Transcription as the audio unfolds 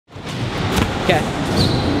Okay.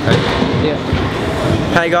 Yeah.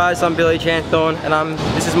 Hey guys, I'm Billy Janthorn, and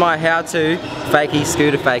this is my how-to fakie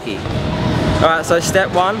scooter fakie. Alright, so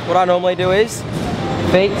step one, what I normally do is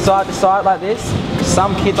feet side to side like this.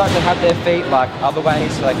 Some kids like to have their feet like other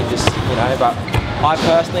ways so they can just, you know, but I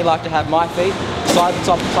personally like to have my feet side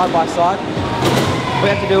by side. What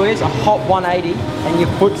you have to do is a hot 180 and your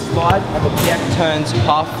foot slide and the deck turns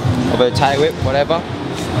half of a tail whip, whatever.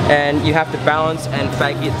 And you have to balance and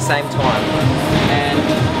fakie at the same time. And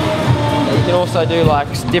you can also do like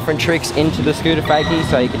different tricks into the scooter fakie,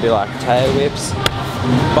 so you can do like tail whips,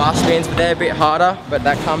 bar spins, but they're a bit harder, but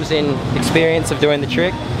that comes in experience of doing the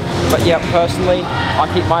trick. But yeah, personally, I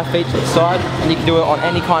keep my feet to the side, and you can do it on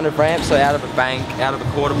any kind of ramp, so out of a bank, out of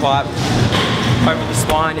a quarter pipe, over the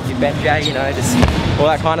spine if you bench, you know, just all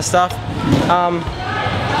that kind of stuff.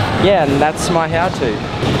 Yeah, and that's my how-to.